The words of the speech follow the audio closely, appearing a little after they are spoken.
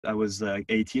I was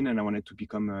 18 and I wanted to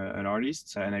become an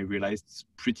artist. And I realized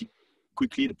pretty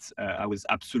quickly that I was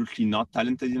absolutely not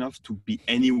talented enough to be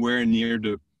anywhere near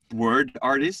the word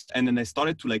artist. And then I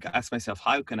started to like ask myself,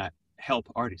 how can I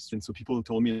help artists? And so people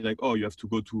told me like, oh, you have to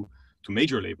go to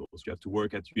major labels. You have to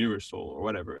work at Universal or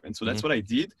whatever. And so that's what I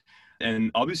did.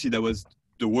 And obviously that was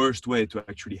the worst way to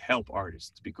actually help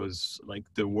artists, because like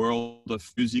the world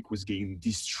of music was getting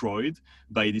destroyed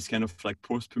by this kind of like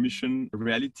post-permission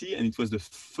reality. And it was the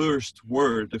first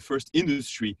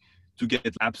industry to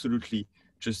get absolutely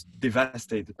just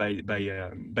devastated by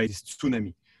this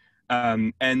tsunami.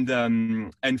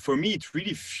 And for me, it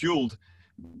really fueled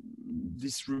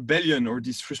this rebellion or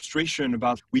this frustration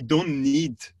about we don't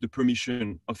need the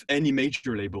permission of any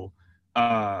major label,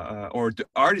 or the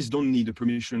artists don't need the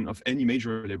permission of any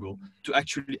major label to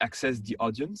actually access the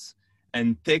audience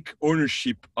and take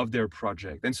ownership of their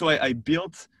project. And so I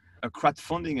built a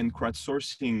crowdfunding and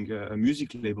crowdsourcing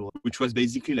music label, which was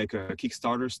basically like a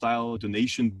Kickstarter style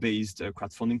donation-based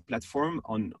crowdfunding platform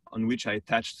on which I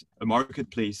attached a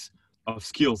marketplace of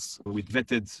skills with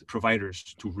vetted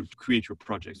providers to create your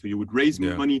project. So you would raise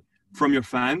money from your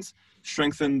fans,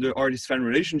 strengthen the artist-fan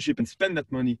relationship, and spend that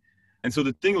money. And so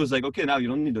the thing was like, okay, now you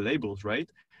don't need the labels, right?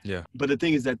 Yeah. But the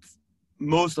thing is that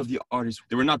most of the artists,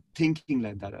 they were not thinking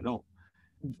like that at all.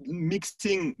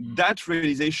 Mixing that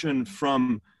realization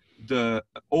from the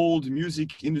old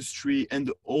music industry and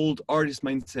the old artist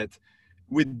mindset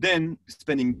with then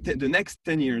spending the next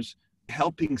 10 years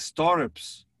helping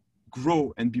startups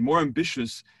grow and be more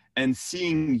ambitious, and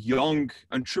seeing young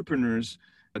entrepreneurs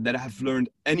that have learned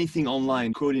anything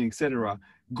online, coding, etc.,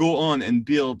 go on and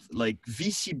build like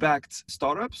VC-backed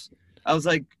startups. I was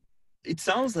like, it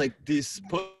sounds like this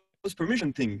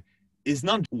post-permission thing is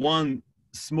not one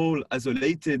small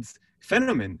isolated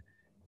phenomenon.